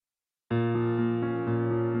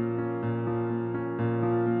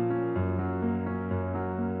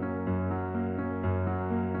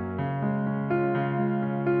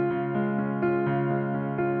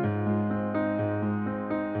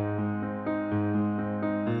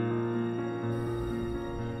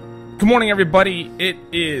Good morning, everybody. It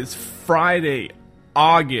is Friday,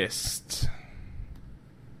 August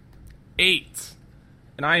 8th,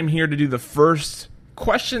 and I am here to do the first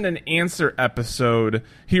question and answer episode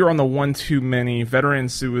here on the One Too Many Veteran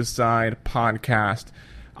Suicide podcast.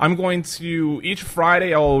 I'm going to, each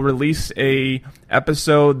Friday, I'll release a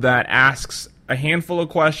episode that asks a handful of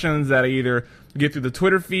questions that I either get through the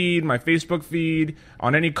Twitter feed, my Facebook feed,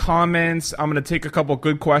 on any comments. I'm going to take a couple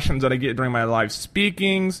good questions that I get during my live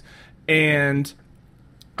speakings, and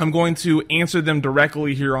I'm going to answer them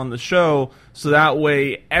directly here on the show, so that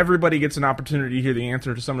way everybody gets an opportunity to hear the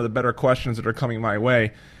answer to some of the better questions that are coming my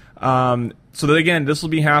way. So that, again, this will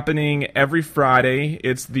be happening every Friday.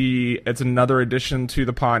 It's another addition to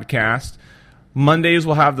the podcast. Mondays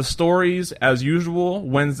will have the stories as usual.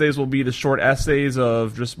 Wednesdays will be the short essays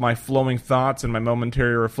of just my flowing thoughts and my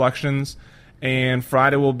momentary reflections. And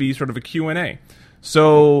Friday will be sort of a Q&A.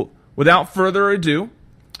 So without further ado,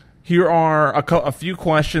 here are a few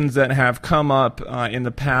questions that have come up in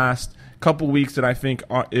the past couple weeks that I think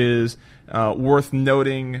is worth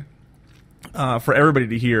noting for everybody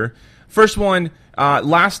to hear. First one,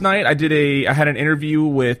 last night I had an interview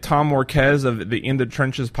with Tom Marquez of the In the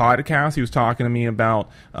Trenches podcast. He was talking to me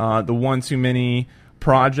about the One Too Many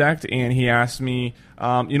project, and he asked me,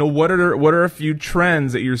 what are a few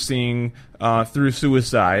trends that you're seeing through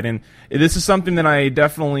suicide? And this is something that I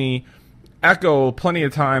definitely echo plenty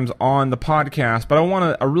of times on the podcast, but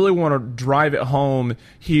I really want to drive it home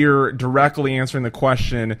here, directly answering the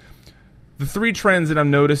question. The three trends that I'm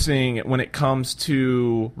noticing when it comes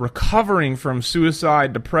to recovering from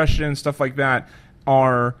suicide, depression, stuff like that,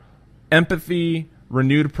 are empathy,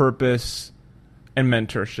 renewed purpose, and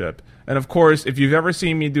mentorship. And of course, if you've ever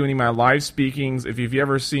seen me do any of my live speakings, if you've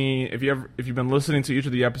been listening to each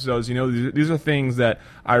of the episodes, you know these are things that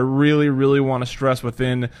I really, really want to stress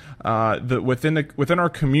within our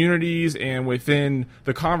communities and within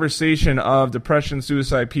the conversation of depression,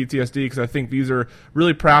 suicide, PTSD, because I think these are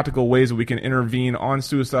really practical ways that we can intervene on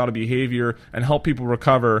suicidal behavior and help people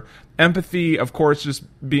recover. Empathy, of course, just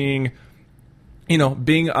being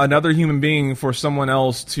another human being for someone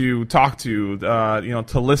else to talk to,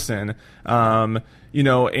 to listen, and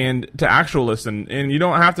to actually listen. And you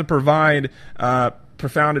don't have to provide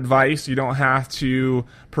profound advice. You don't have to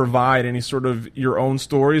provide any sort of your own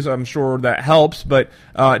stories. I'm sure that helps, but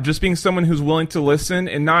just being someone who's willing to listen,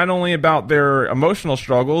 and not only about their emotional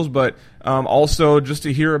struggles, but also just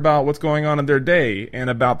to hear about what's going on in their day and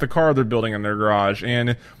about the car they're building in their garage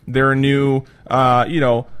and their new,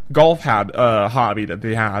 golf hobby that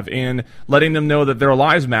they have, and letting them know that their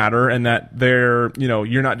lives matter and that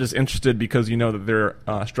you're not just interested because you know that they're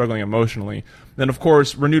struggling emotionally. Then, of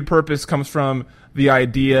course, renewed purpose comes from the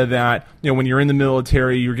idea that, when you're in the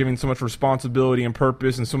military, you're given so much responsibility and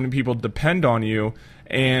purpose, and so many people depend on you,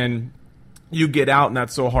 and you get out, and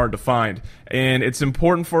that's so hard to find. And it's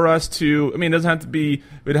important for us to, it doesn't have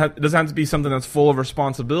to be something that's full of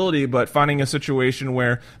responsibility, but finding a situation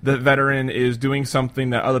where the veteran is doing something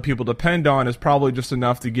that other people depend on is probably just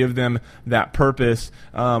enough to give them that purpose,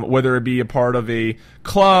 whether it be a part of a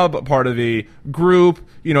club, a part of a group,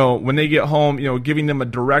 when they get home, giving them a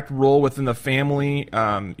direct role within the family,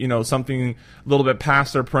 something a little bit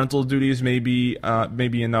past their parental duties may be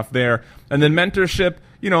enough there. And then mentorship,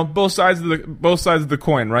 both sides of the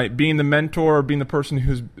coin, right? Being the mentor, being the person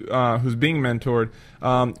who's being mentored,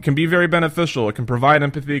 can be very beneficial. It can provide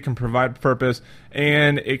empathy, it can provide purpose,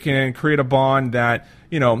 and it can create a bond that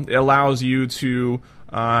it allows you to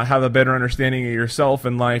have a better understanding of yourself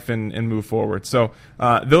and life and move forward. So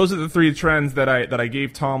those are the three trends that I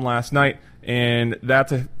gave Tom last night, and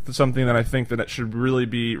that's something that I think that it should really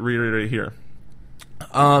be reiterated here.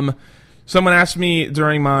 Someone asked me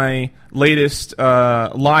during my latest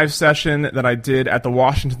live session that I did at the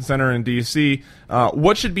Washington Center in D.C.,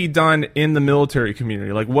 what should be done in the military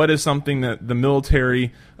community? Like, what is something that the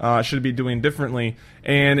military should be doing differently?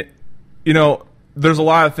 And, there's a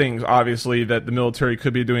lot of things, obviously, that the military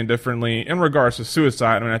could be doing differently in regards to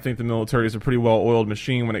suicide. I think the military is a pretty well-oiled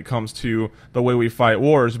machine when it comes to the way we fight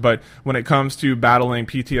wars. But when it comes to battling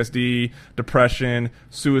PTSD, depression,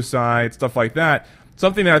 suicide, stuff like that,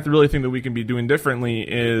 something that I really think that we can be doing differently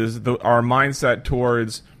is our mindset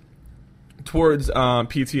towards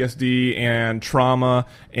PTSD and trauma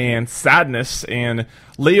and sadness, and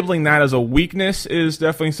labeling that as a weakness is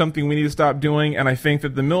definitely something we need to stop doing. And I think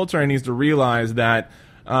that the military needs to realize that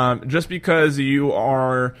just because you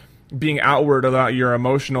are being outward about your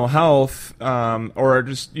emotional health, or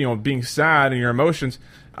just being sad in your emotions,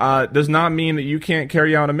 does not mean that you can't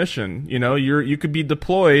carry out a mission. You know, you could be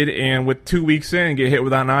deployed and with 2 weeks in get hit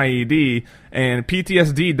with an IED, and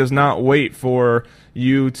PTSD does not wait for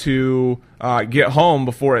you to get home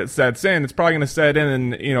before it sets in. It's probably going to set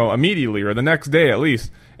in, immediately or the next day at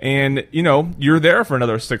least. And, you're there for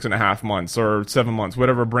another 6.5 months or 7 months,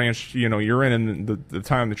 whatever branch, you're in the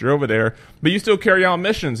time that you're over there. But you still carry out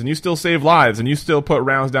missions, and you still save lives, and you still put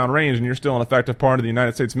rounds down range, and you're still an effective part of the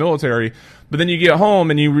United States military. But then you get home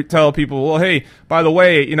and you tell people, well, hey, by the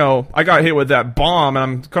way, I got hit with that bomb, and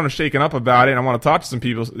I'm kind of shaken up about it, and I want to talk to some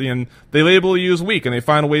people. And they label you as weak, and they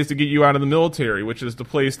find ways to get you out of the military, which is the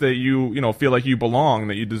place that you feel like you belong,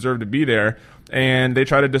 that you deserve to be there. And they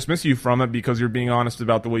try to dismiss you from it because you're being honest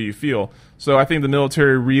about the way you feel. So I think the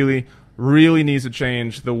military really, really needs to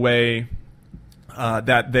change the way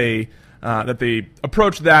that they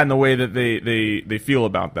approach that and the way that they feel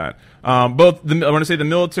about that. I want to say the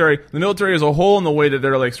military as a whole, in the way that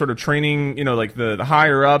they're like sort of training, like the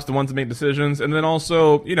higher ups, the ones that make decisions, and then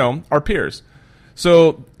also, our peers.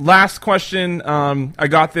 So last question, I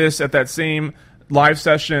got this at that same live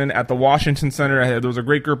session at the Washington Center. There was a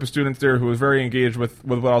great group of students there who was very engaged with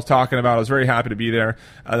what I was talking about. I was very happy to be there.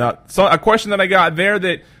 So a question that I got there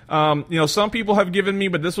that some people have given me,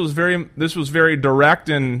 but this was very direct,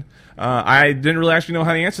 and I didn't really actually know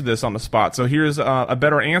how to answer this on the spot. So here's a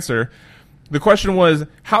better answer. The question was,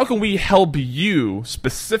 how can we help you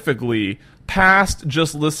specifically past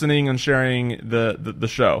just listening and sharing the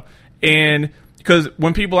show? And because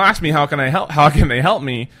when people ask me how can they help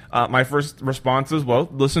me, my first response is, well,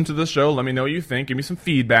 listen to the show, let me know what you think, give me some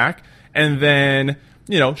feedback, and then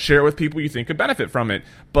share it with people you think could benefit from it.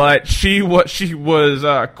 But she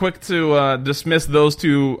was quick to dismiss those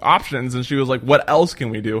two options, and she was like, what else can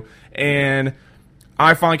we do? And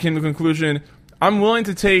I finally came to the conclusion, I'm willing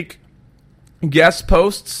to take guest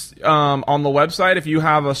posts on the website. If you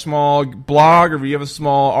have a small blog or if you have a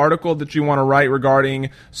small article that you want to write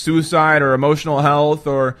regarding suicide or emotional health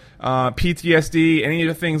or PTSD, any of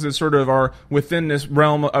the things that sort of are within this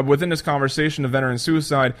realm, within this conversation of veteran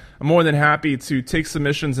suicide, I'm more than happy to take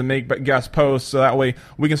submissions and make guest posts so that way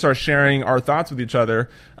we can start sharing our thoughts with each other.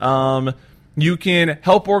 You can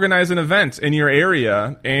help organize an event in your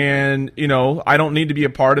area, and I don't need to be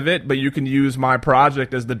a part of it, but you can use my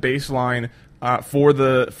project as the baseline for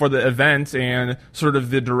the event and sort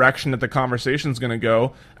of the direction that the conversation is going to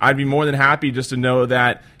go. I'd be more than happy just to know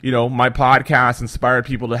that my podcast inspired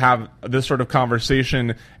people to have this sort of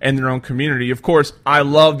conversation in their own community. Of course, I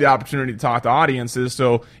love the opportunity to talk to audiences.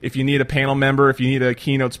 So if you need a panel member, if you need a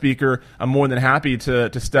keynote speaker, I'm more than happy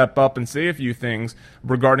to step up and say a few things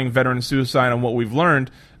regarding veteran suicide and what we've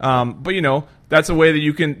learned. But that's a way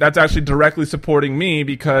that that's actually directly supporting me,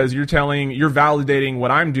 because you're validating what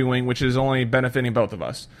I'm doing, which is only benefiting both of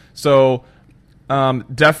us. So,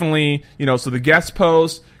 definitely, so the guest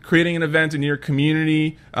post, creating an event in your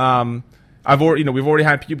community. We've already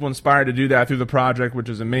had people inspired to do that through the project, which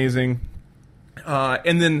is amazing.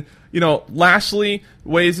 And then, lastly,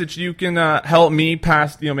 ways that you can, help me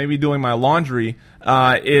past, maybe doing my laundry,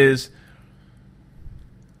 is,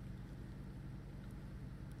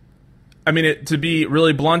 to be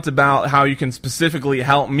really blunt about how you can specifically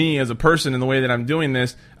help me as a person in the way that I'm doing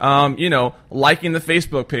this, liking the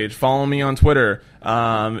Facebook page, following me on Twitter,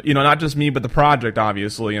 not just me, but the project,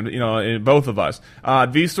 obviously, and, both of us.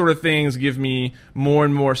 These sort of things give me more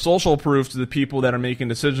and more social proof to the people that are making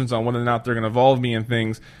decisions on whether or not they're going to involve me in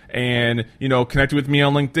things, and, connecting with me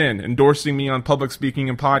on LinkedIn, endorsing me on public speaking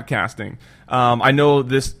and podcasting. I know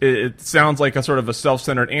it sounds like a sort of a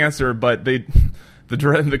self-centered answer, but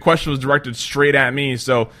the question was directed straight at me,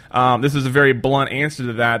 so this is a very blunt answer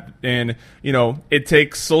to that. And it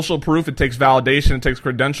takes social proof, it takes validation, it takes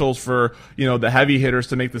credentials for the heavy hitters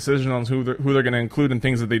to make decisions on who they're going to include in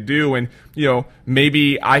things that they do. And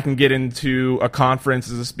maybe I can get into a conference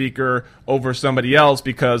as a speaker over somebody else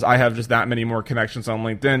because I have just that many more connections on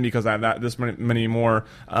LinkedIn, because I have this many more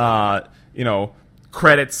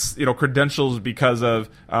credits, credentials, because of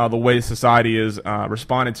the way society is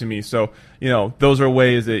responded to me. So, those are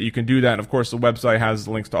ways that you can do that. And of course, the website has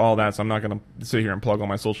links to all that, so I'm not going to sit here and plug all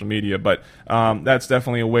my social media, but that's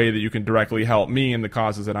definitely a way that you can directly help me in the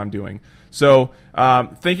causes that I'm doing. So,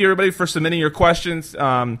 thank you everybody for submitting your questions.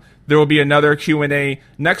 There will be another Q&A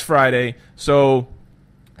next Friday, so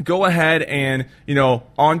go ahead and,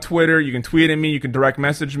 on Twitter, you can tweet at me, you can direct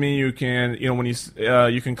message me, you can,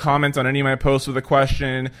 you can comment on any of my posts with a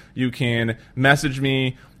question, you can message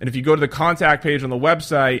me, and if you go to the contact page on the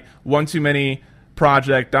website, onetoo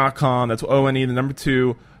manyproject.com, that's ONE, the number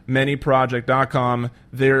 2, 1-2manyproject.com.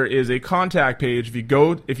 There is a contact page. If you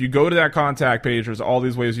go to that contact page, there's all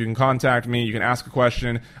these ways you can contact me. You can ask a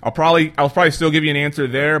question. I'll probably still give you an answer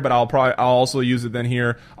there, but I'll also use it then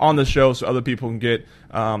here on the show so other people can get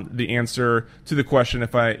the answer to the question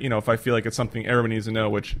if I feel like it's something everybody needs to know,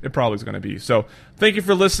 which it probably is going to be. So thank you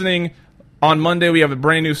for listening. On Monday, we have a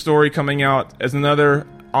brand new story coming out as another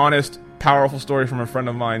honest, powerful story from a friend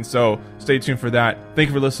of mine. So stay tuned for that. Thank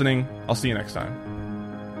you for listening. I'll see you next time.